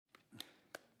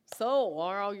So,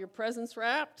 are all your presents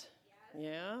wrapped?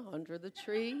 Yeah, under the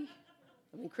tree.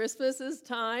 I mean, Christmas is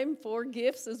time for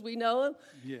gifts as we know them.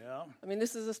 Yeah. I mean,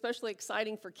 this is especially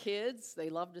exciting for kids. They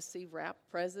love to see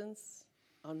wrapped presents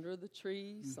under the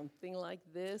tree, something like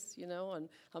this, you know. And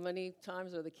how many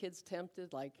times are the kids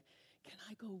tempted, like, can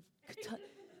I go,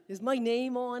 is my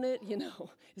name on it, you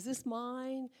know? Is this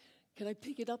mine? Can I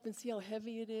pick it up and see how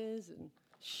heavy it is and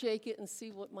shake it and see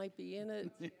what might be in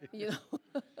it, you know?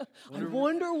 I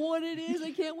wonder what it is.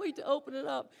 I can't wait to open it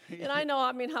up. And I know,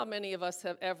 I mean, how many of us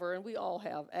have ever, and we all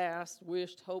have asked,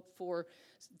 wished, hoped for,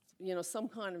 you know, some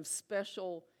kind of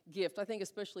special gift. I think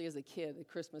especially as a kid at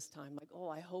Christmas time, like, oh,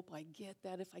 I hope I get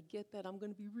that. If I get that, I'm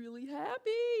going to be really happy.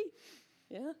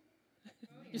 Yeah?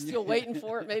 You're still waiting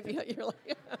for it, maybe. You're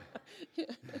like,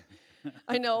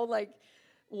 I know, like,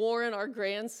 Warren, our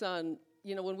grandson,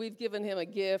 you know, when we've given him a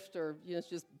gift or, you know,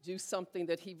 just do something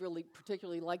that he really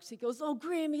particularly likes, he goes, oh,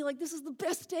 Grammy, like, this is the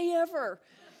best day ever,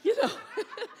 you know.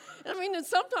 I mean, and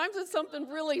sometimes it's something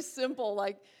really simple,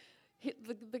 like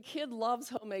the kid loves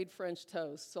homemade French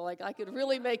toast. So, like, I could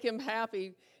really make him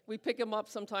happy. We pick him up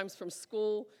sometimes from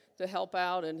school to help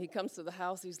out, and he comes to the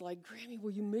house. He's like, Grammy,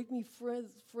 will you make me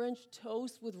French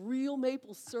toast with real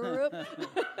maple syrup?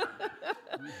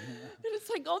 And it's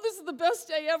like, oh, this is the best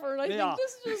day ever. And I think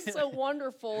this is just so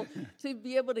wonderful to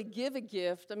be able to give a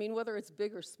gift. I mean, whether it's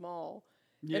big or small,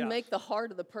 and make the heart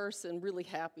of the person really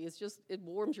happy. It's just, it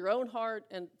warms your own heart,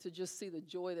 and to just see the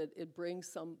joy that it brings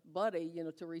somebody, you know,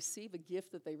 to receive a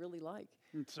gift that they really like.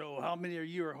 And so how many of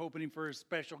you are hoping for a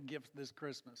special gift this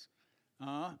Christmas?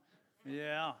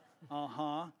 Yeah.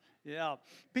 Yeah.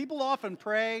 People often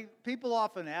pray. People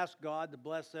often ask God to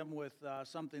bless them with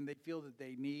something they feel that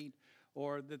they need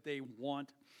or that they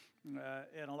want.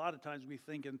 And a lot of times we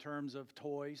think in terms of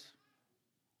toys.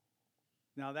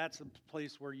 Now, that's a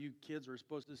place where you kids are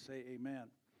supposed to say amen.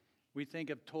 We think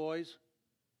of toys.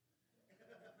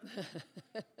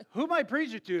 Who am I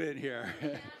preaching to in here?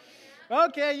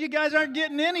 Okay, you guys aren't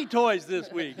getting any toys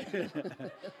this week.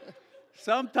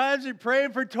 Sometimes you're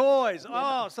praying for toys.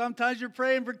 Oh, sometimes you're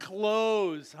praying for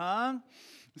clothes, huh?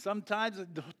 Sometimes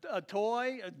a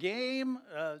toy, a game,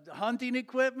 hunting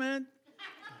equipment.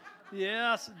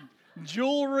 Yes,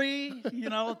 jewelry, you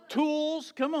know,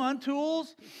 tools. Come on,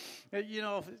 tools. You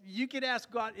know, you could ask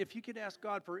God, if you could ask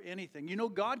God for anything. You know,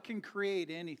 God can create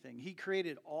anything. He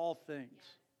created all things.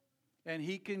 And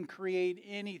He can create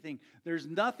anything. There's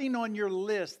nothing on your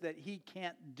list that He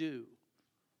can't do.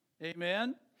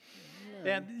 Amen?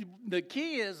 Yeah. And the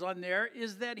key is on there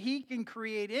is that He can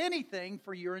create anything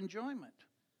for your enjoyment.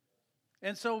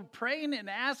 And so praying and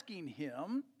asking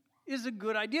Him is a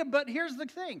good idea. But here's the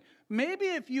thing. Maybe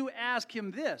if you ask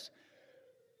Him this,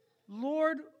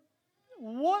 Lord,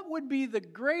 what would be the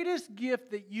greatest gift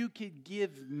that you could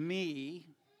give me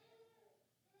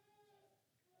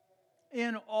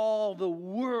in all the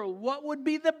world? What would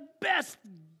be the best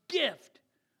gift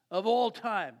of all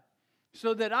time?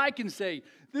 So that I can say,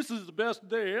 this is the best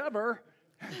day ever.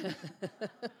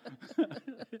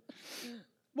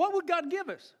 What would God give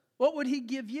us? What would He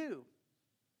give you?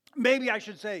 Maybe I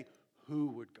should say, who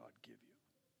would God give you?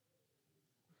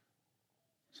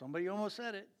 Somebody almost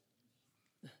said it.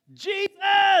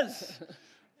 Jesus!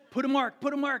 Put a mark,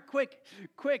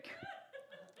 quick.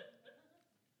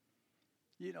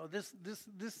 You know, this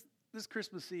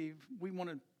Christmas Eve, we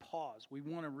want to pause. We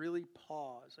want to really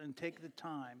pause and take the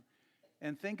time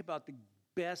and think about the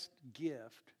best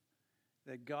gift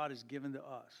that God has given to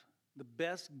us. The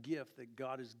best gift that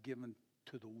God has given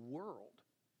to the world.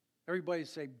 Everybody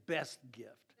say best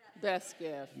gift. Best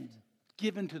gift.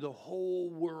 Given to the whole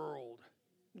world.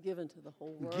 Given to the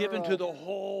whole world. Given to the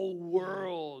whole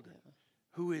world. Yeah.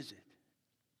 Who is it?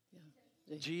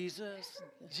 Yeah. Jesus.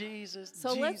 Yeah. Jesus.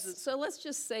 So Jesus. let's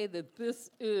just say that this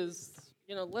is,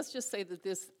 you know, let's just say that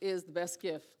this is the best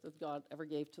gift that God ever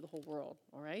gave to the whole world,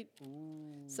 all right?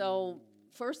 Ooh. So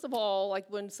first of all, like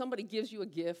when somebody gives you a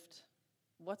gift,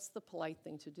 what's the polite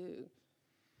thing to do?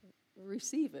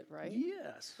 Receive it, right?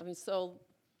 Yes. I mean, so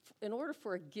in order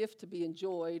for a gift to be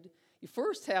enjoyed, you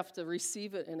first have to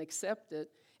receive it and accept it,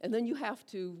 and then you have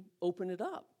to open it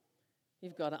up.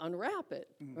 You've got to unwrap it,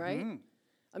 right?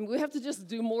 I mean, we have to just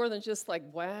do more than just like,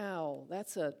 wow,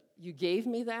 you gave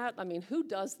me that? I mean, who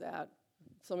does that?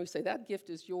 Somebody say, that gift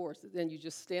is yours. Then you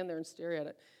just stand there and stare at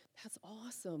it. That's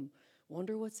awesome.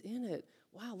 Wonder what's in it.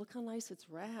 Wow, look how nice it's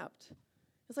wrapped.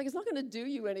 It's like, it's not going to do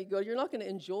you any good. You're not going to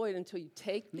enjoy it until you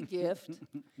take the gift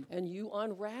and you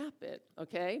unwrap it,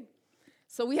 okay?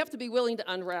 So we have to be willing to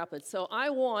unwrap it. So I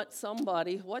want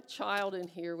somebody, what child in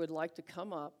here would like to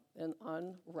come up and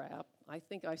unwrap? I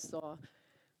think I saw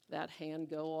that hand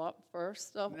go up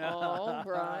first of all,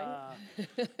 right?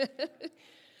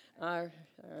 All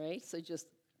right, so just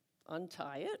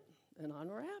untie it and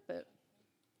unwrap it.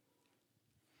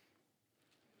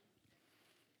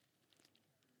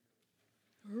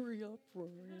 Hurry up,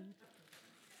 Ryan.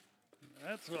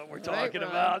 That's what we're All right, talking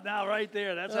Ryan. about now, right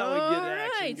there. That's how we get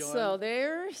action right, going. so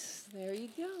there you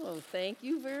go. Thank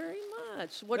you very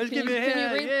much. What Let's can give you, you a can you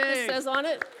hand. read what Yay. it says on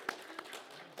it?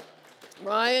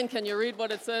 Ryan, can you read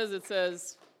what it says? It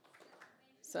says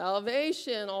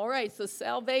salvation. All right, so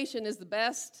salvation is the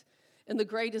best and the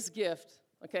greatest gift,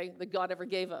 okay, that God ever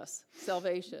gave us.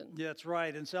 Salvation. Yeah, that's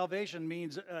right. And salvation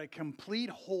means a complete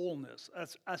wholeness,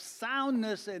 a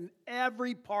soundness in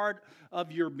every part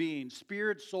of your being,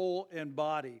 spirit, soul, and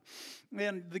body.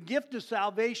 And the gift of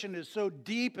salvation is so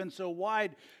deep and so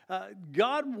wide.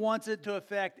 God wants it to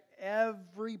affect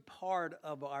every part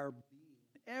of our being,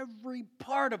 every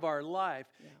part of our life.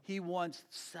 Yeah. He wants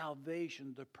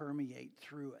salvation to permeate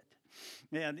through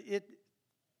it. And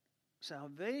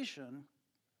salvation,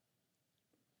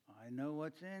 I know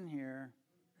what's in here.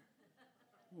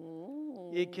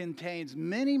 Ooh. It contains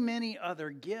many, many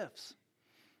other gifts.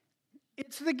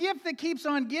 It's the gift that keeps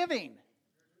on giving.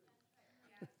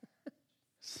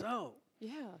 So.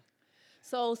 Yeah.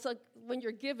 So when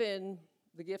you're given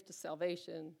the gift of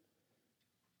salvation,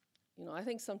 I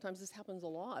think sometimes this happens a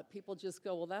lot. People just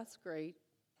go, well, that's great.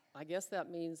 I guess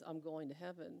that means I'm going to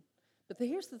heaven. But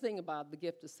here's the thing about the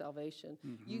gift of salvation.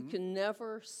 Mm-hmm. You can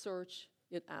never search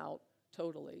it out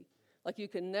totally. Like you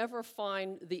can never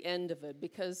find the end of it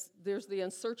because there's the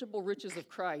unsearchable riches of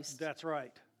Christ. That's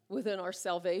right. Within our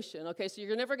salvation. Okay, so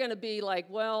you're never going to be like,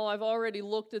 well, I've already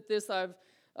looked at this. I've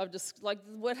just, like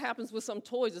what happens with some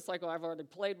toys. It's like, oh, I've already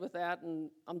played with that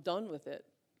and I'm done with it.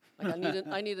 Like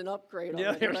I need an upgrade. Yeah,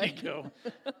 already, there right? you go.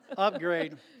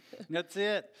 Upgrade. That's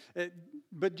it.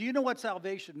 But do you know what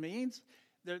salvation means?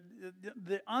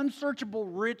 The unsearchable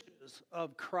riches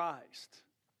of Christ.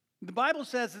 The Bible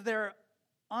says that they're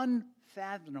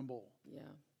unfathomable. Yeah.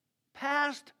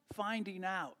 Past finding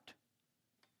out.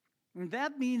 And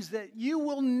that means that you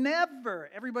will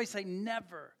never, everybody say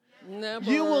never.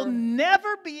 Never. You will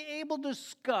never be able to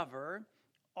discover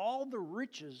all the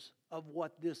riches of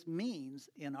what this means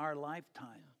in our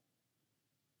lifetime.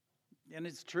 And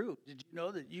it's true. Did you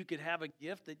know that you could have a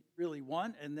gift that you really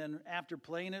want, and then after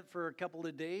playing it for a couple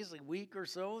of days, a week or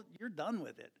so, you're done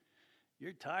with it.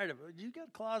 You're tired of it. You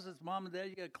got closets, Mom and Dad,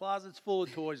 you got closets full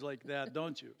of toys like that,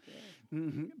 don't you? Yeah.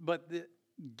 Mm-hmm. But the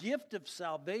gift of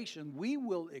salvation, we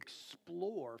will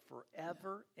explore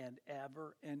forever and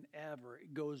ever and ever.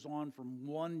 It goes on from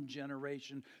one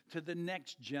generation to the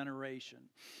next generation.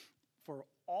 For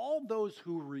all those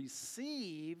who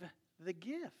receive the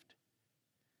gift.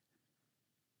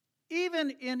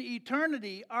 Even in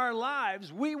eternity, our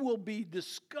lives, we will be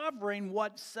discovering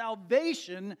what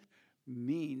salvation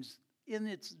means in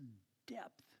its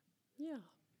depth. Yeah.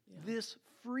 This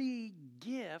free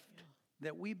gift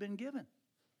that we've been given.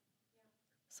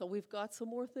 So we've got some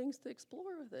more things to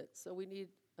explore with it. So we need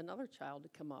another child to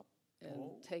come up and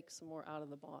take some more out of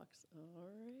the box. All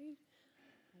right.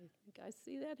 I think I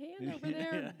see that hand over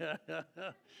there.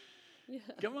 Yeah.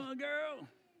 Come on, girl.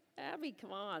 Abby,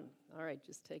 come on. All right,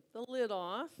 just take the lid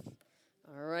off.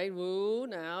 All right, woo,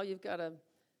 now you've got to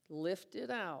lift it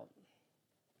out.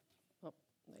 Oh,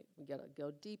 wait, we got to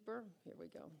go deeper. Here we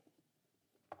go.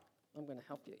 I'm going to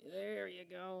help you. There you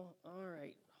go. All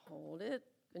right, hold it.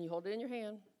 Can you hold it in your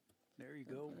hand? There you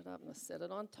go. Put it up and set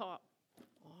it on top.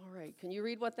 All right, can you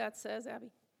read what that says,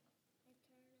 Abby?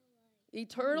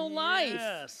 Eternal life.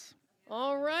 Yes.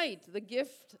 All right, the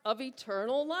gift of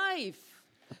eternal life.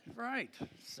 Right.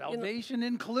 Salvation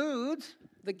includes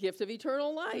the gift of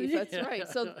eternal life. That's right.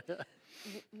 So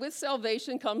with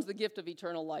salvation comes the gift of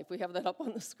eternal life. We have that up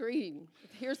on the screen.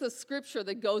 Here's the scripture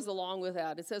that goes along with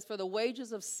that. It says, for the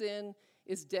wages of sin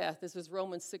is death. This is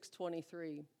Romans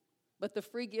 6:23. But the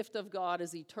free gift of God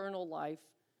is eternal life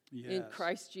in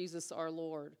Christ Jesus our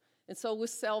Lord. And so with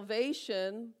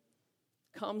salvation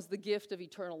comes the gift of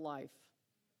eternal life.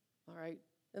 All right?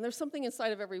 And there's something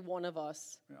inside of every one of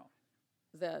us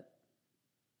that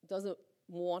doesn't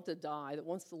want to die, that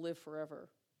wants to live forever.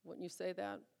 Wouldn't you say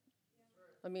that?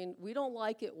 I mean, we don't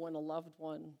like it when a loved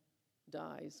one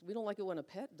dies. We don't like it when a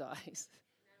pet dies.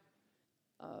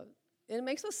 And it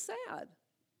makes us sad.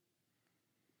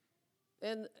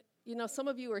 And, some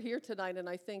of you are here tonight, and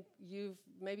I think you've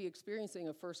maybe experiencing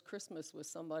a first Christmas with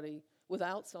somebody, with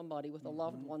a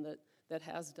loved one that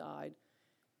has died.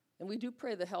 And we do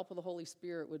pray the help of the Holy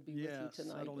Spirit would be with you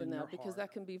tonight in that, because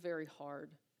that can be very hard.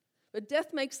 But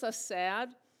death makes us sad,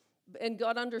 and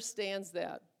God understands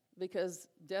that, because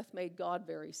death made God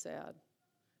very sad.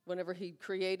 whenever he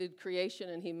created creation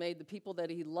and he made the people that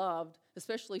he loved,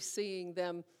 especially seeing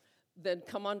them then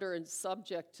come under and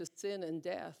subject to sin and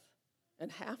death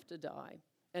and have to die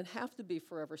and have to be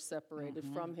forever separated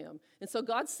from him. And so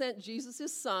God sent Jesus,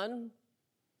 his son,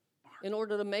 in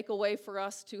order to make a way for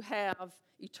us to have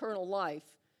eternal life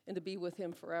and to be with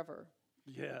him forever.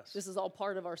 Yes. This is all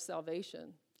part of our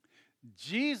salvation.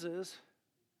 Jesus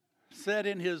said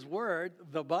in his word,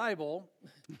 the Bible,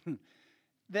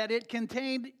 that it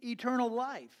contained eternal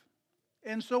life.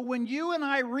 And so when you and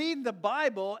I read the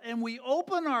Bible and we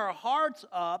open our hearts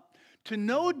up to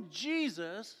know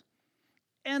Jesus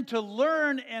and to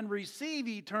learn and receive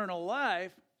eternal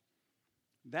life,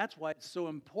 that's why it's so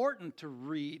important to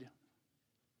read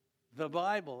the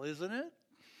Bible, isn't it?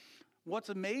 What's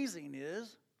amazing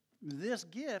is this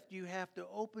gift, you have to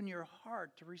open your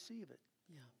heart to receive it.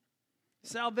 Yeah.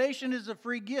 Salvation is a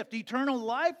free gift. Eternal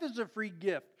life is a free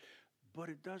gift. But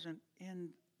it doesn't end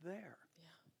there.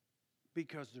 Yeah.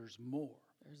 Because there's more.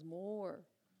 There's more.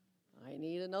 I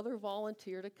need another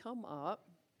volunteer to come up.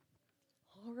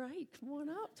 All right, come on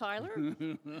up, Tyler.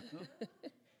 All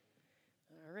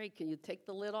right, can you take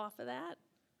the lid off of that?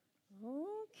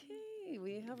 Okay,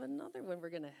 we have another one. We're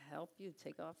going to help you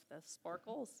take off the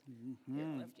sparkles. Here,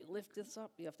 lift this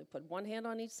up. You have to put one hand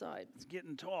on each side. It's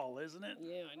getting tall, isn't it?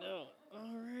 Yeah, I know.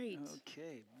 All right.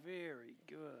 Okay, very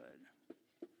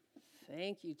good.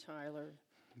 Thank you, Tyler.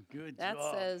 Good That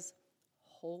job. says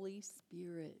Holy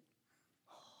Spirit.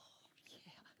 Oh,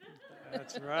 yeah.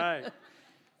 That's right.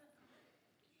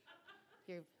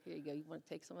 Here you go. You want to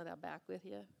take some of that back with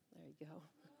you? There you go.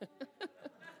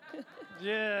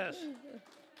 Yes.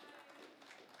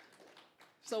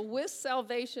 So with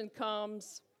salvation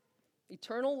comes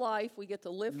eternal life. We get to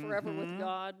live forever with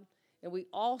God. And we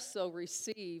also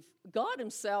receive God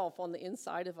himself on the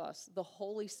inside of us. The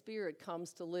Holy Spirit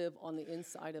comes to live on the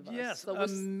inside of us. Yes, So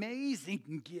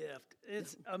amazing gift.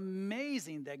 It's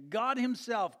amazing that God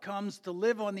himself comes to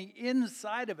live on the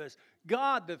inside of us.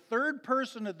 God, the third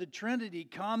person of the Trinity,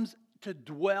 comes to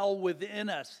dwell within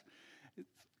us.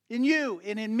 In you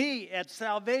and in me at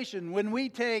salvation, when we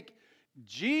take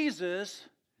Jesus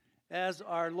as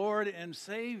our Lord and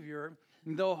Savior,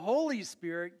 the Holy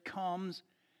Spirit comes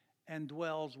and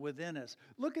dwells within us.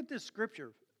 Look at this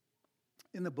scripture.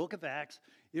 In the book of Acts,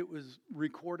 it was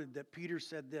recorded that Peter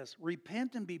said this,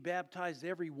 "Repent and be baptized,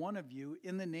 every one of you,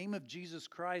 in the name of Jesus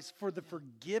Christ for the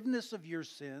forgiveness of your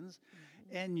sins,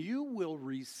 and you will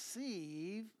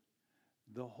receive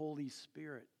the Holy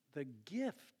Spirit," the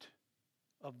gift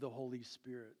of the Holy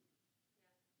Spirit.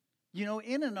 You know,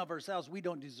 in and of ourselves, we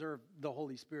don't deserve the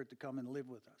Holy Spirit to come and live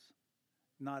with us.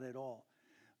 Not at all.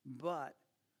 But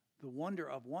the wonder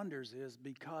of wonders is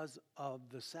because of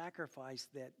the sacrifice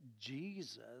that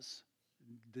Jesus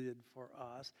did for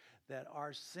us, that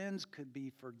our sins could be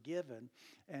forgiven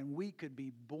and we could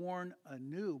be born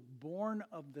anew, born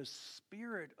of the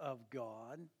Spirit of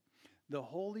God. The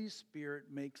Holy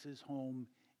Spirit makes his home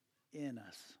in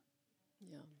us.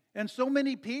 yeah. And so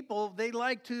many people, they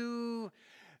like to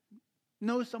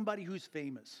know somebody who's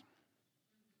famous.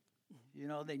 You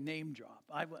know, they name drop.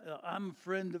 I'm a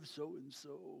friend of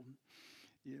so-and-so.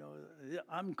 You know,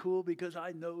 I'm cool because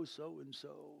I know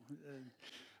so-and-so.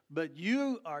 But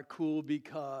you are cool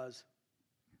because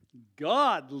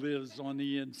God lives on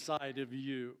the inside of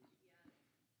you.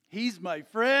 He's my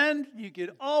friend. You can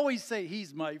always say,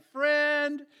 he's my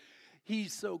friend.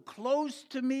 He's so close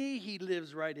to me. He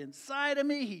lives right inside of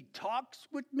me. He talks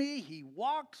with me. He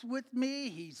walks with me.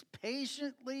 He's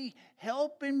patiently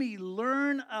helping me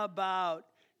learn about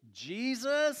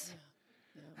Jesus.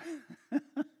 Yeah.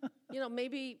 You know,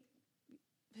 maybe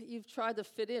you've tried to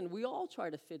fit in. We all try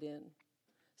to fit in,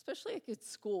 especially like at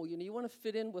school. You know, you want to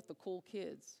fit in with the cool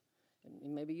kids.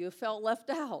 And maybe you felt left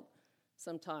out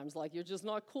sometimes, like you're just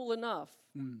not cool enough.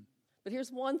 But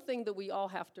here's one thing that we all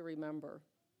have to remember,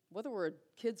 whether we're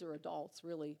kids or adults,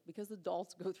 really, because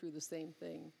adults go through the same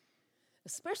thing.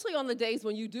 Especially on the days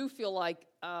when you do feel like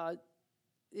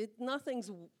nothing's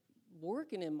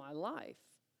working in my life.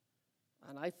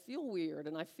 And I feel weird,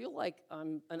 and I feel like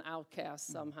I'm an outcast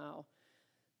somehow.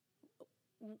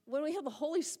 When we have the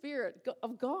Holy Spirit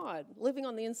of God living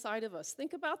on the inside of us,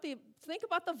 think about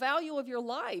the value of your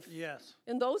life. Yes.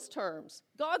 In those terms.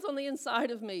 God's on the inside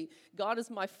of me. God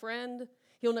is my friend.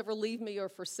 He'll never leave me or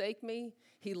forsake me.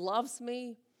 He loves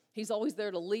me. He's always there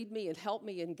to lead me and help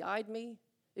me and guide me.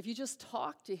 If you just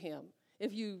talk to him,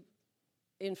 if you,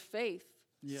 in faith,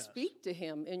 speak to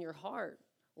him in your heart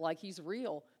like he's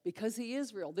real, because he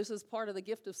is real. This is part of the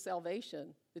gift of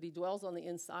salvation, that he dwells on the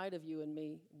inside of you and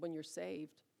me when you're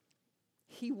saved.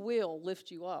 He will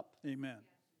lift you up. Amen.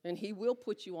 And he will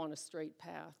put you on a straight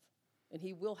path. and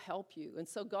He will help you. And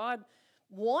so God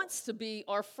wants to be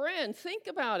our friend. Think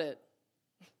about it.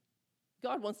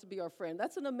 God wants to be our friend.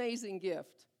 That's an amazing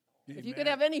gift. Amen. If you could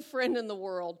have any friend in the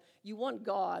world, you want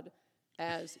God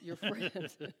as your friend.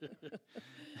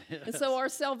 And so our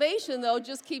salvation, though,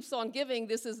 just keeps on giving.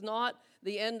 This is not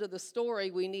the end of the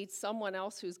story. We need someone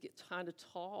else who's kind of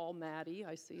tall. Maddie,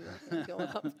 I see that thing going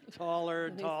up. Taller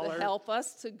and Needs taller. to help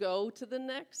us to go to the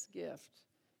next gift.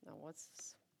 Now, what's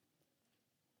this?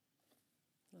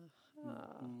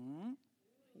 Aha.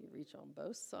 You reach on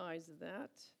both sides of that.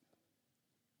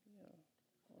 Yeah,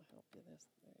 I'll help you this.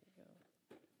 There you go.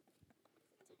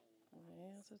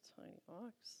 There's a tiny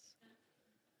box.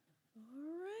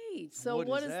 All right. So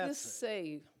what does this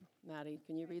say, Maddie?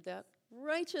 Can you read that?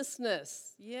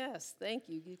 Righteousness. Yes, thank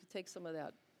you. You could take some of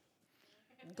that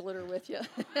glitter with you.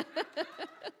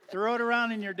 Throw it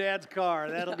around in your dad's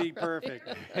car. That'll be perfect.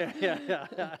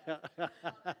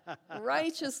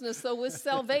 Righteousness. So with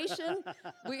salvation,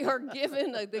 we are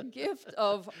given the gift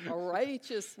of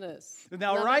righteousness.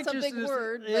 Now righteousness, that's a big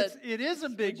word, it is a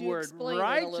big word.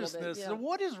 Righteousness. Yeah. So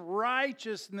what does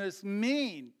righteousness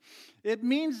mean? It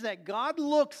means that God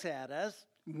looks at us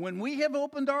when we have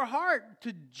opened our heart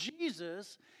to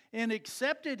Jesus and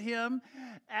accepted Him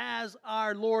as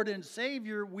our Lord and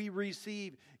Savior. We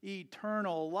receive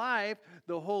eternal life.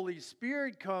 The Holy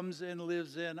Spirit comes and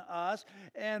lives in us.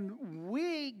 And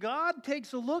God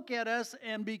takes a look at us,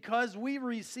 and because we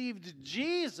received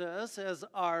Jesus as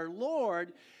our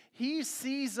Lord, He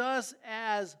sees us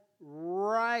as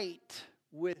right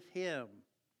with Him.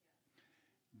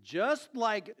 Just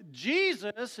like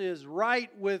Jesus is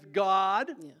right with God,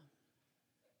 Yeah.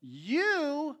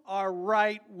 you are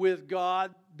right with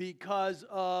God because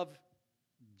of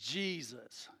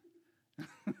Jesus.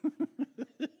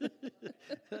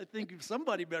 I think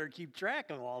somebody better keep track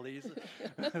of all these.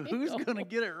 Who's going to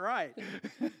get it right?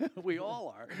 We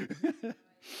all are.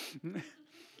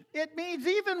 It means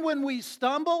even when we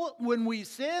stumble, when we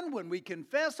sin, when we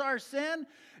confess our sin,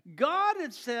 God,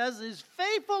 it says, is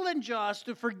faithful and just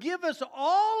to forgive us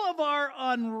all of our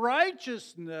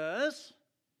unrighteousness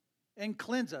and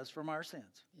cleanse us from our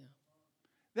sins. Yeah.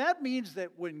 That means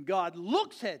that when God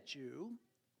looks at you,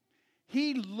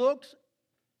 He looks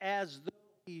as though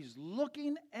He's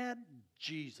looking at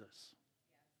Jesus.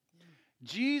 Yeah.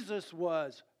 Jesus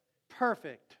was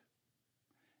perfect.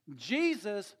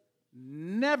 Jesus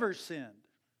never sinned.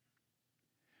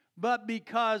 But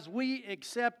because we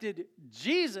accepted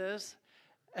Jesus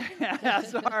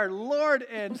as our Lord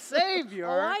and Savior.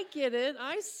 Oh, I get it.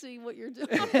 I see what you're doing.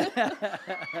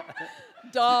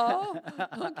 Duh.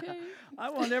 Okay. I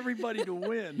want everybody to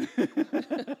win.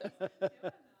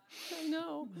 I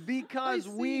know. Because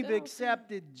we've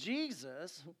accepted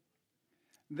Jesus,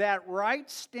 that right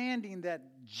standing that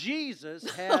Jesus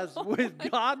has with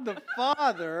God the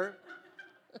Father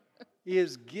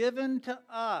is given to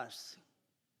us.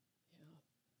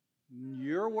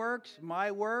 Your works,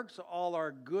 my works, all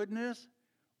our goodness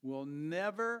will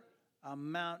never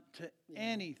amount to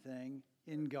anything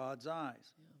in God's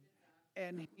eyes.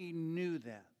 And He knew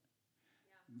that.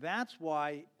 That's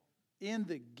why in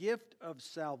the gift of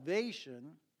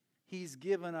salvation, He's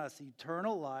given us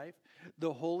eternal life,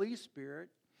 the Holy Spirit,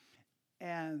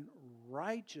 and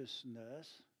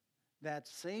righteousness, that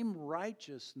same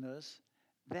righteousness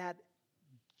that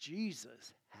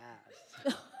Jesus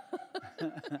has.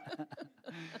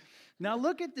 Now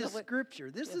look at this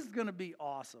scripture. This is going to be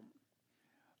awesome.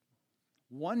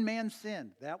 One man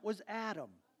sinned. That was Adam.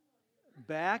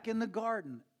 Back in the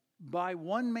garden, by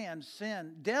one man's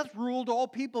sin, death ruled all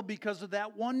people because of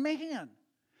that one man.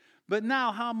 But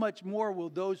now how much more will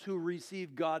those who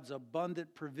receive God's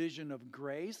abundant provision of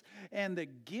grace and the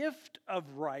gift of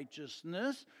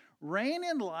righteousness reign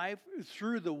in life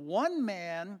through the one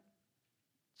man,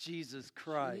 Jesus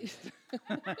Christ.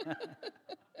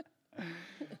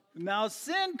 Now,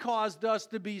 sin caused us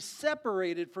to be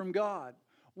separated from God.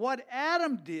 What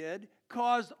Adam did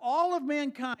caused all of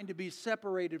mankind to be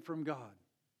separated from God.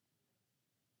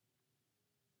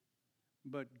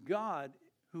 But God,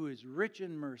 who is rich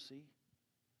in mercy,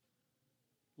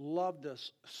 loved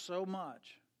us so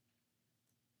much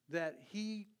that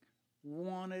He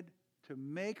wanted to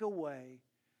make a way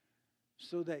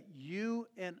so that you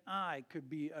and I could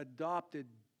be adopted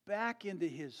back into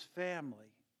His family,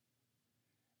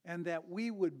 and that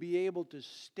we would be able to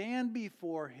stand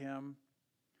before Him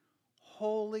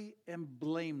holy and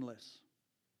blameless.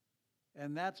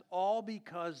 And that's all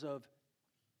because of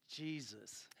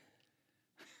Jesus.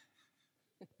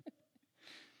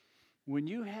 When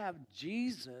you have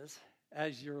Jesus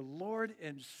as your Lord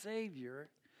and Savior,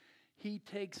 He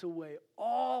takes away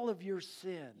all of your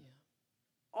sin.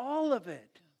 All of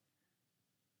it.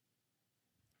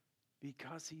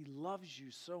 Because He loves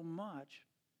you so much.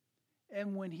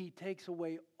 And when He takes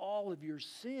away all of your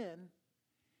sin,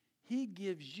 He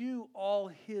gives you all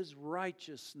His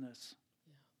righteousness.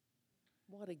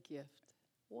 Yeah. What a gift.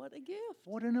 What a gift.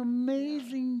 What an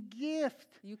amazing gift.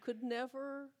 You could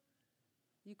never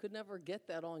get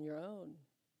that on your own.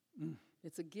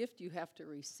 It's a gift. You have to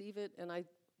receive it. And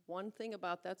one thing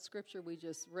about that scripture we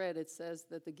just read, it says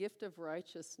that the gift of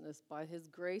righteousness, by His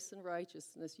grace and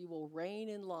righteousness, you will reign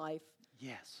in life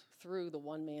through the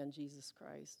one man, Jesus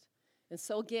Christ. And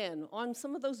so again, on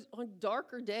some of those on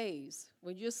darker days,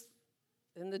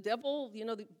 and the devil, the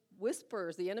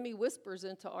enemy whispers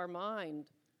into our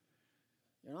mind,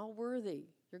 you're not worthy,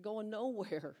 you're going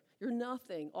nowhere, you're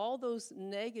nothing, all those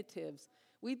negatives.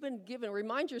 We've been given,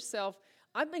 remind yourself,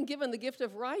 I've been given the gift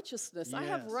of righteousness. Yes. I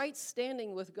have right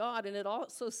standing with God, and it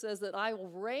also says that I will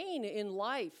reign in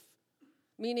life,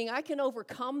 meaning I can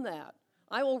overcome that.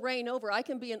 I will reign over. I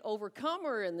can be an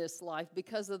overcomer in this life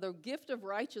because of the gift of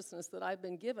righteousness that I've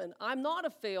been given. I'm not a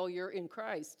failure in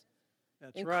Christ.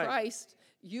 That's in right. Christ,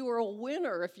 you are a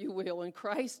winner, if you will. In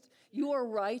Christ, you are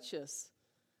righteous.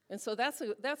 And so that's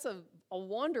a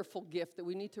wonderful gift that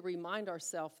we need to remind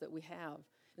ourselves that we have.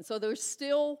 And so there's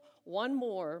still one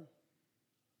more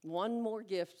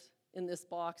gift in this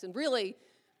box. And really,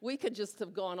 we could just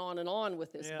have gone on and on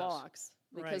with this box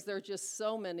because there are just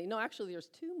so many. No, actually, there's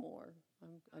two more.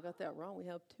 I got that wrong. We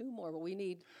have two more, but we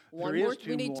need one more.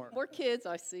 We need two more kids.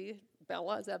 I see.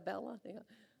 Bella, is that Bella? Yeah.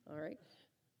 All right.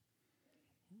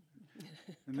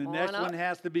 And the next one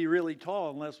has to be really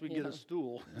tall unless we get a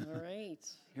stool. All right.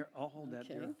 Here, I'll hold that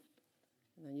there. And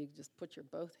then you just put your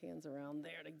both hands around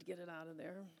there to get it out of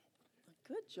there.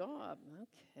 Good job.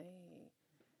 Okay.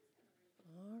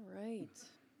 All right.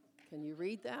 Can you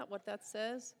read that, what that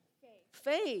says?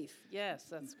 Faith. Yes,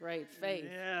 that's great. Faith.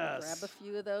 Yes. Grab a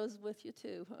few of those with you,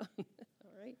 too. All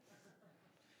right.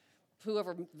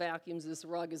 Whoever vacuums this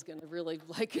rug is going to really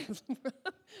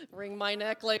wring my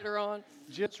neck later on.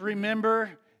 Just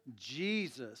remember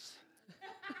Jesus.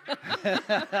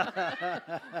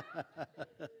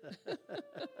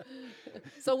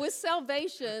 So with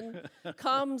salvation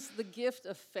comes the gift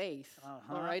of faith.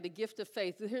 All right, a gift of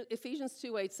faith. Here, Ephesians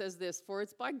 2:8 says this, "For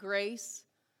it's by grace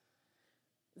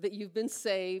that you've been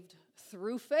saved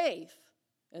through faith.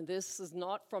 And this is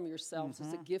not from yourselves.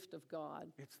 It's a gift of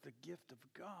God." It's the gift of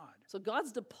God. So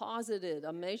God's deposited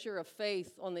a measure of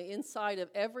faith on the inside of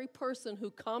every person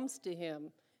who comes to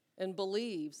Him and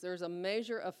believes. There's a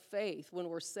measure of faith when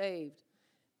we're saved.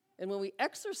 And when we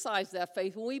exercise that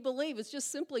faith, when we believe, it's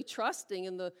just simply trusting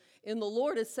in the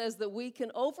Lord. It says that we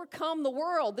can overcome the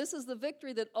world. This is the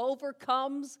victory that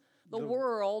overcomes the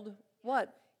world.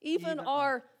 What? Even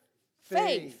our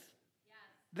faith.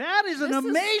 That is an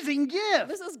amazing gift.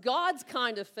 This is God's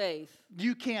kind of faith.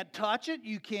 You can't touch it,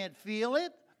 you can't feel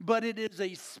it, but it is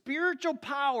a spiritual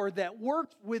power that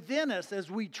works within us as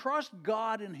we trust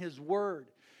God and His Word.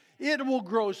 It will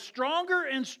grow stronger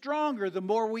and stronger the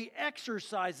more we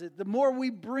exercise it, the more we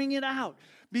bring it out,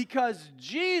 because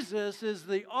Jesus is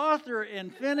the author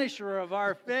and finisher of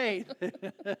our faith.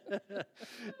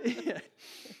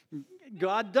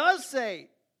 God does say,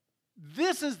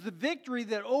 this is the victory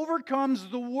that overcomes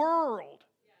the world,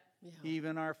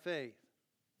 even our faith.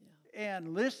 Yeah.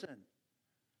 And listen,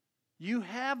 you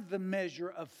have the measure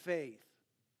of faith.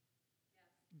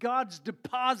 God's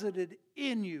deposited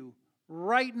in you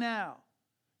right now.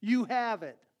 You have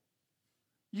it.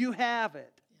 You have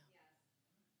it.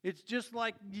 Yeah. It's just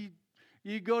like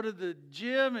you go to the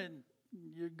gym and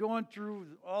you're going through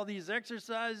all these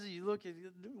exercises. You look at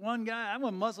one guy, I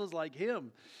want muscles like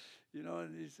him. You know,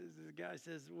 and the guy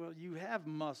says, "Well, you have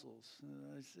muscles."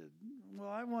 And I said, "Well,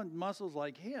 I want muscles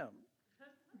like him."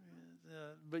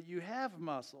 But you have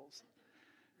muscles.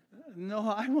 No,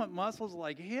 I want muscles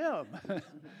like him.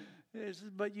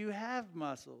 But you have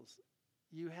muscles.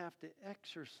 You have to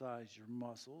exercise your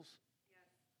muscles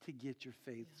to get your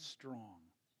faith strong.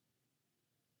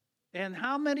 And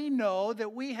how many know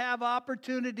that we have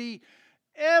opportunity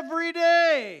every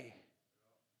day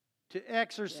to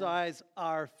exercise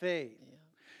our faith? Yeah.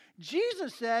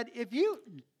 Jesus said, did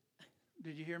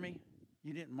you hear me?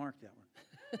 You didn't mark that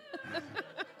one.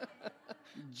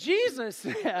 Jesus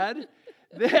said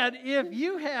that if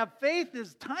you have faith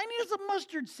as tiny as a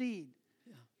mustard seed,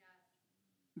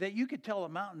 that you could tell a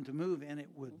mountain to move and it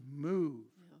would move.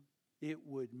 Yeah. It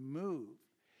would move.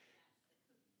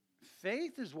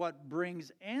 Faith is what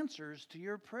brings answers to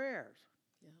your prayers.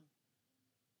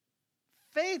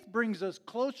 Faith brings us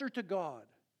closer to God.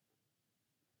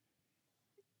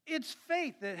 It's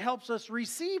faith that helps us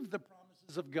receive the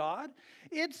promises of God.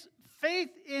 It's faith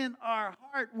in our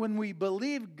heart when we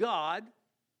believe God,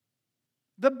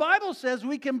 the Bible says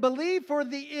we can believe for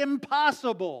the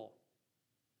impossible.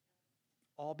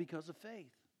 All because of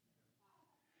faith.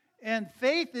 And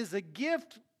faith is a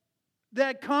gift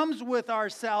that comes with our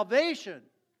salvation.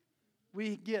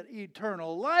 We get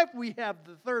eternal life. We have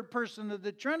the third person of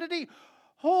the Trinity,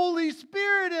 Holy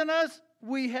Spirit in us.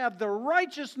 We have the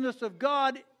righteousness of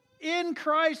God in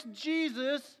Christ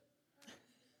Jesus.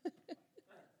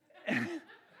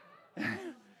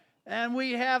 And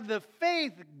we have the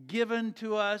faith given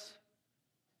to us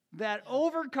that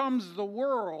overcomes the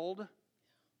world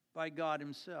by God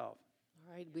Himself.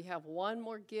 All right, we have one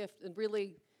more gift, and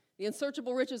really, the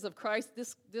unsearchable riches of Christ,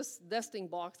 this nesting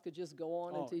box could just go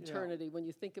on into eternity. When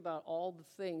you think about all the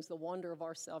things, the wonder of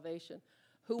our salvation.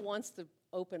 Who wants to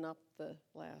open up the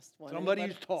last one? Somebody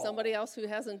who's tall. Somebody else who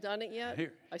hasn't done it yet?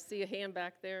 Here. I see a hand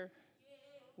back there.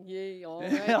 Yay, all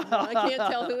right. I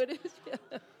can't tell who it is.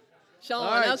 Sean,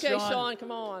 right, okay, Sean. Sean,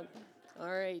 come on. All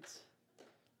right.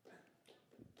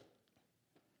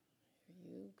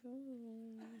 Here you go.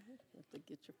 Have to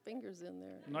get your fingers in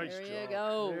there. Nice there job. you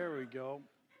go. There we go.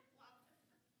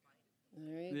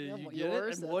 There you Did go. you get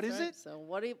Yours, it? And what that's is right. it?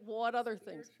 So what other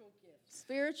things?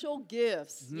 Spiritual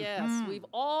gifts. Mm-hmm. Yes, we've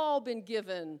all been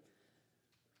given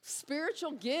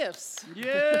spiritual gifts.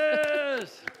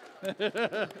 Yes.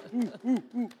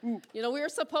 You know, we are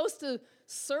supposed to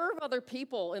serve other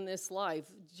people in this life.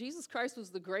 Jesus Christ was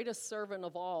the greatest servant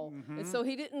of all. And so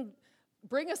He didn't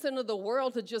bring us into the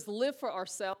world to just live for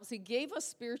ourselves. He gave us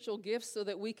spiritual gifts so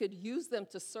that we could use them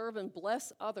to serve and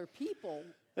bless other people.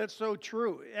 That's so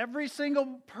true. Every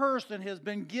single person has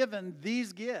been given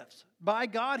these gifts by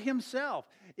God Himself.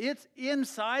 It's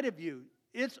inside of you.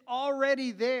 It's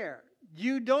already there.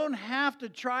 You don't have to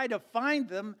try to find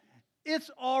them.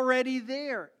 It's already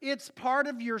there. It's part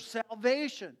of your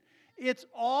salvation. It's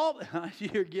all,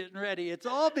 you're getting ready. It's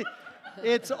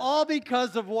all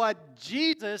because of what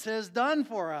Jesus has done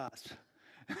for us.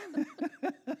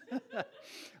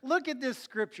 Look at this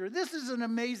scripture. This is an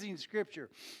amazing scripture.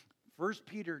 1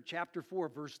 Peter chapter 4,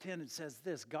 verse 10, it says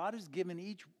this: God has given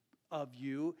each of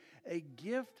you a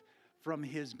gift from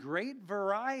His great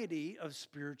variety of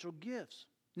spiritual gifts.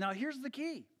 Now, here's the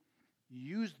key.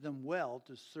 Use them well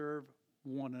to serve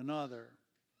one another.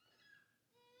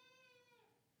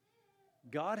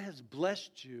 God has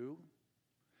blessed you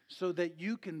so that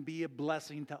you can be a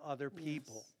blessing to other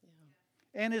people. Yes,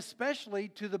 yeah. And especially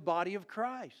to the body of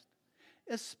Christ.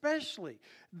 Especially.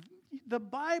 The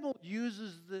Bible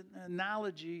uses the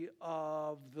analogy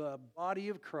of the body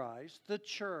of Christ, the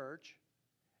church,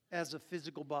 as a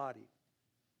physical body.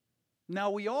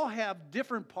 Now, we all have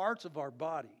different parts of our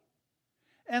body,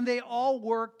 and they all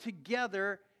work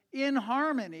together in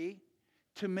harmony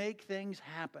to make things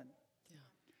happen. Yeah.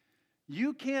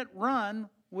 You can't run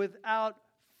without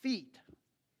feet.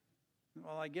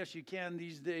 Well, I guess you can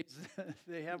these days.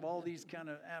 They have all these kind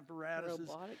of apparatuses.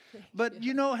 Robotic things, But, yeah.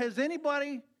 you know, has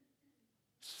anybody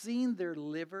seen their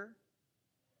liver?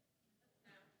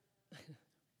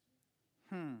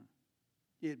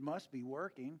 It must be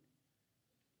working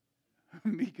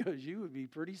because you would be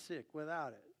pretty sick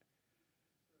without it.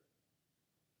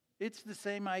 It's the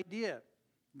same idea.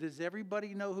 Does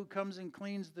everybody know who comes and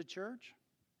cleans the church?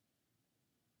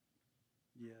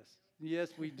 Yes. Yes,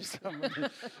 we do.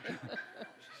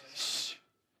 Shh.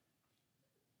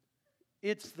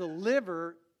 It's the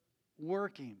liver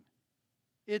working.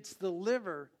 It's the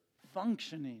liver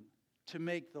functioning to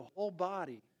make the whole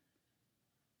body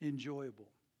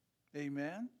enjoyable.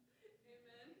 Amen? Amen.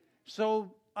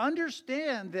 So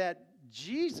understand that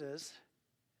Jesus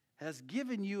has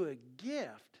given you a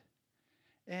gift,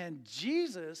 and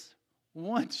Jesus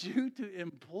wants you to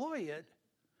employ it.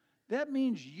 That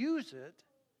means use it,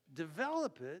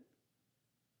 develop it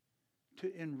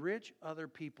to enrich other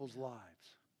people's lives.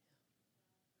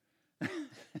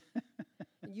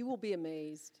 You will be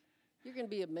amazed. You're going to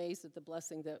be amazed at the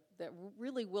blessing that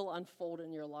really will unfold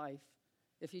in your life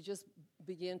if you just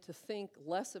begin to think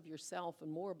less of yourself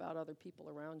and more about other people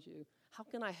around you. How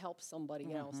can I help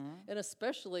somebody else? And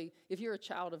especially if you're a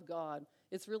child of God,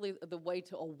 it's really the way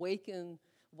to awaken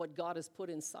what God has put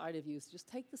inside of you. So just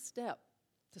take the step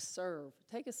to serve.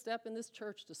 Take a step in this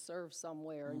church to serve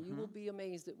somewhere, and you will be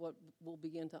amazed at what will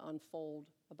begin to unfold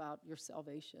about your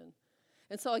salvation.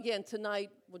 And so again, tonight,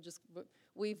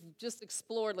 we've just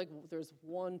explored, like, there's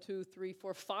 1, 2, 3,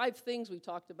 4, 5 things we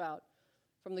talked about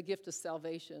from the gift of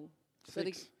salvation.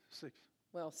 Six.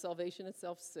 Well, salvation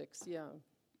itself, 6, yeah.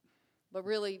 But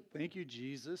really, Thank you,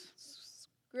 Jesus.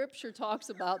 Scripture talks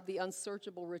about the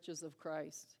unsearchable riches of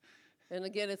Christ. And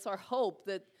again, it's our hope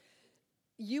that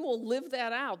you will live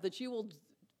that out, that you will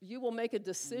you will make a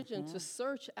decision to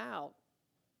search out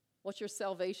what your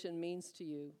salvation means to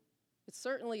you. It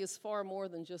certainly is far more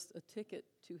than just a ticket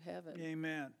to heaven.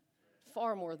 Amen.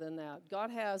 Far more than that.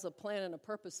 God has a plan and a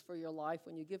purpose for your life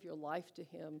when you give your life to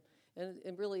Him.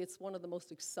 And really, it's one of the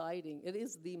most exciting, it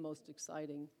is the most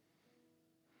exciting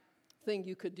thing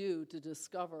you could do to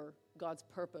discover God's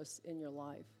purpose in your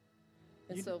life.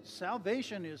 And so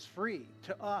salvation is free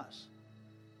to us.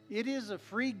 It is a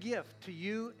free gift to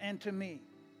you and to me.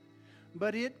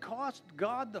 But it cost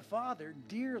God the Father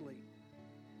dearly.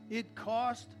 It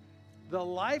cost the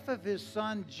life of His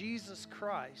Son, Jesus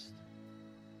Christ,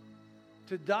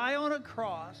 to die on a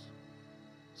cross,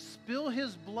 spill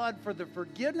His blood for the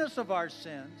forgiveness of our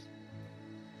sins.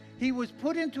 He was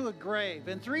put into a grave,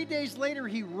 and 3 days later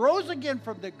He rose again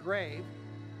from the grave,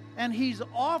 and He's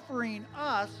offering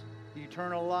us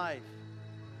eternal life.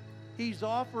 He's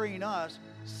offering us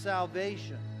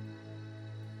salvation.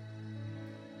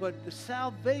 But the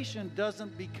salvation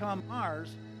doesn't become ours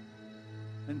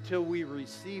until we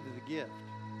receive the gift.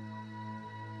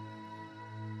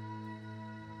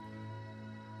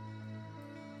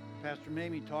 Pastor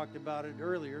Mamie talked about it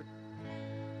earlier.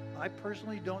 I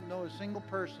personally don't know a single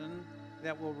person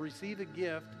that will receive a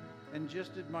gift and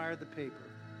just admire the paper.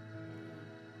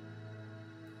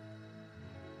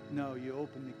 No, you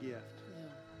open the gift. yeah.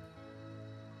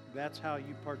 That's how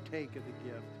you partake of the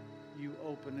gift. You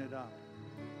open it up.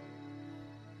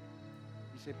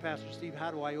 You say, Pastor Steve,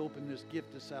 how do I open this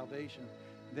gift of salvation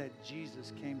that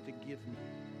Jesus came to give me?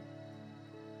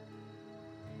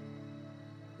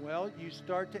 Well, you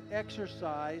start to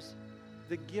exercise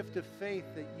the gift of faith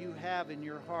that you have in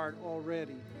your heart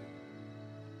already.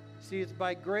 See, it's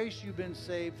by grace you've been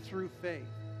saved through faith.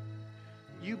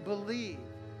 You believe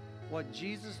what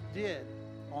Jesus did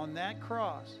on that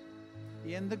cross,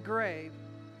 in the grave,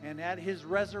 and at His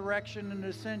resurrection and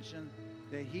ascension,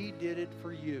 that He did it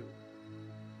for you.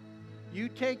 You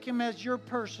take Him as your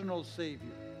personal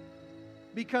Savior,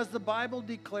 because the Bible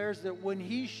declares that when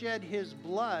He shed His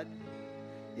blood,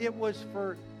 it was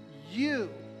for you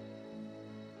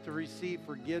to receive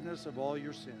forgiveness of all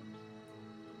your sins.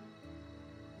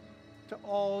 To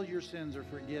all your sins are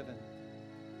forgiven.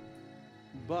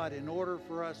 But in order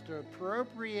for us to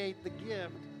appropriate the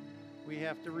gift, we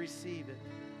have to receive it.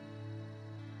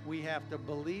 We have to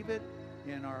believe it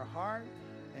in our heart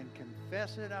and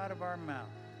confess it out of our mouth.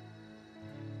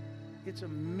 It's a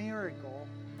miracle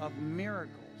of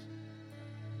miracles.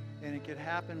 And it could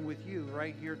happen with you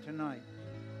right here tonight,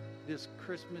 this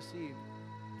Christmas Eve,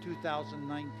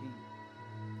 2019.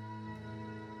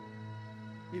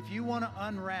 If you want to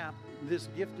unwrap this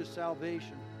gift of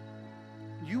salvation,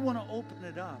 you want to open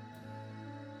it up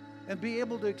and be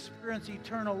able to experience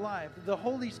eternal life, the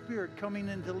Holy Spirit coming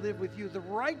in to live with you, the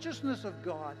righteousness of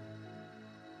God.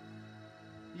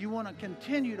 You want to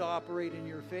continue to operate in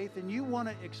your faith, and you want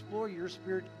to explore your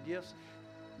spiritual gifts.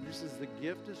 This is the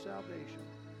gift of salvation.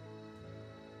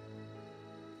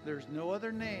 There's no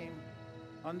other name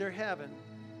under heaven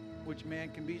which man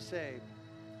can be saved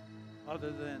other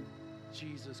than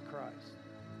Jesus Christ.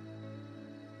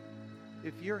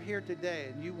 If you're here today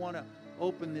and you want to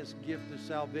open this gift of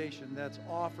salvation that's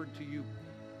offered to you,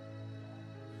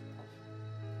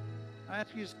 I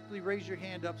ask you to simply raise your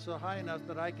hand up so high enough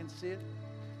that I can see it.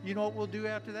 You know what we'll do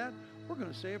after that? We're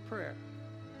going to say a prayer.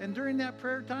 And during that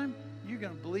prayer time, you're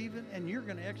going to believe it and you're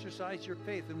going to exercise your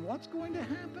faith. And what's going to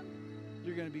happen?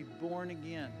 You're going to be born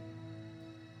again.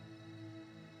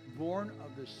 Born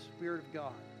of the Spirit of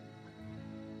God.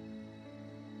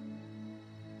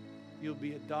 You'll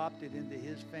be adopted into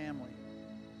His family.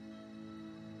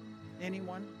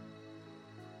 Anyone?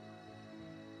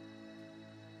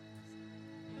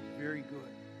 Very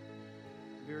good.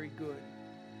 Very good.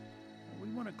 We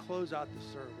want to close out the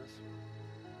service.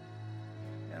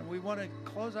 And we want to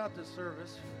close out the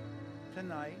service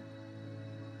tonight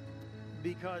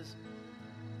because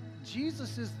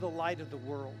Jesus is the light of the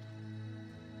world.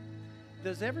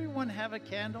 Does everyone have a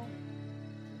candle?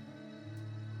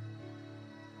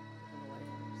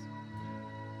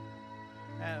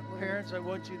 Parents, I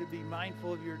want you to be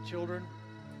mindful of your children.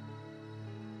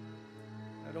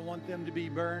 I don't want them to be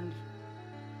burned.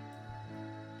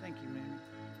 Thank you, Mamie.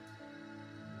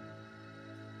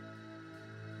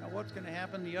 Now what's going to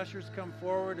happen? The ushers come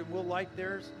forward and we'll light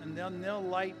theirs, and then they'll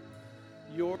light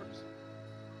yours.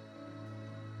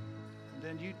 And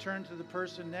then you turn to the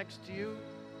person next to you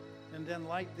and then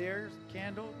light theirs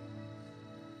candle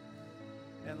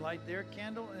and light their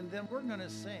candle, and then we're going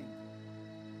to sing.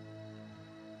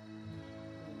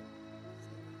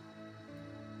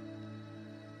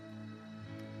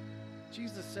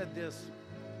 Jesus said this.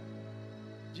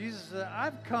 Jesus said,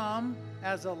 I've come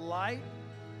as a light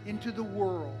into the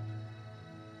world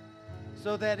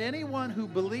so that anyone who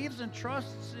believes and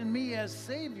trusts in me as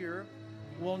Savior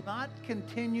will not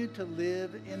continue to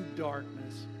live in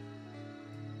darkness.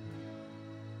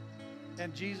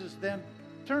 And Jesus then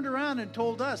turned around and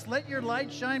told us, let your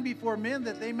light shine before men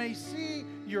that they may see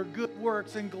your good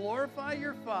works and glorify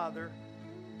your Father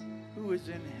who is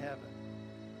in heaven.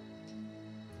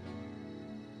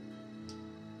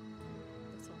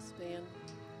 Let's all stand.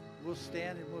 We'll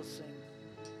stand and we'll sing.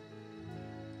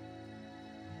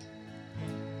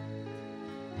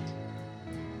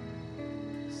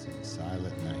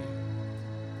 Silent night.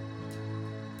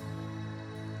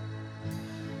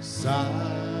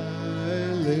 Silent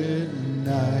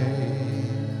night,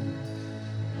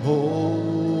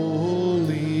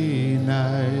 holy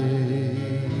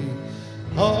night,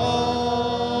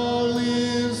 all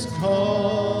is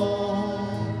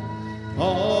calm,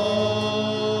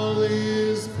 all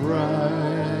is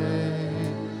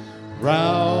bright,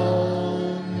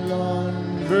 round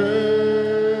yon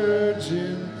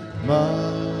virgin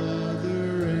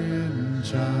mother and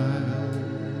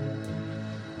child,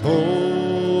 holy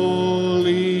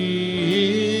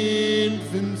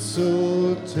infant,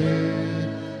 so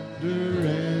tender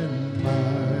and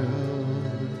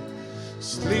mild,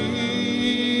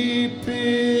 sleep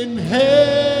in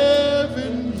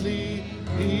heavenly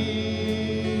peace,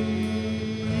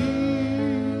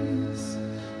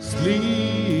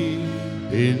 sleep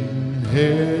in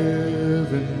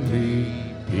heavenly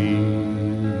peace.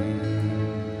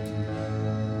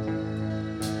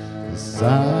 The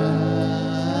silent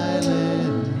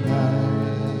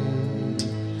night,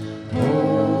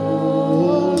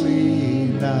 holy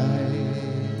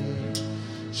night,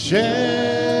 shepherds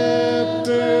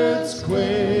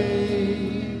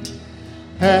quake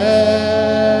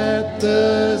at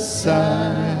the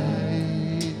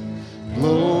sight,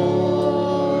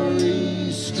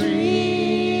 glory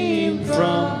stream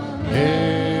from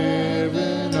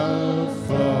heaven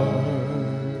afar,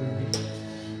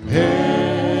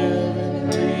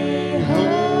 heavenly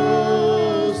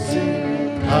hosts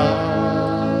sing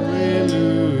hallelujah.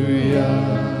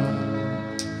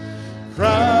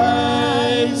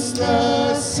 Christ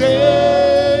the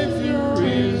Savior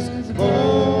is born.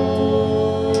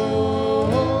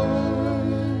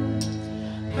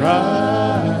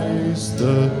 Christ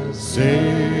the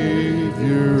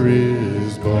Savior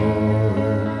is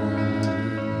born.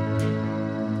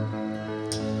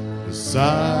 The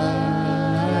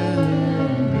silent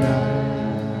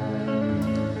night,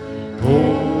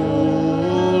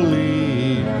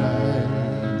 holy night,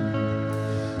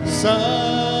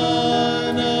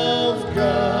 Son of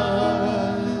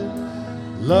God,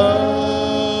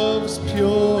 love's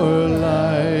pure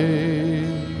light,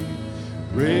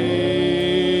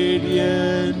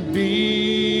 radiant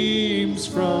beams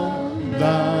from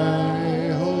thy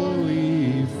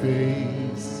holy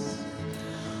face,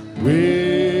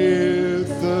 with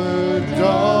the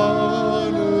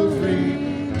dawn of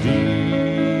redeeming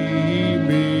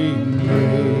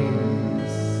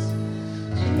grace.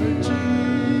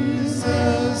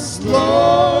 Jesus,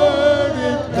 Lord,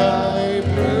 at thy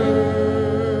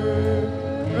birth,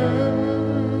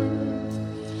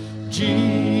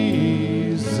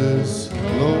 Jesus,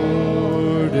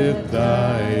 Lord, at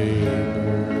thy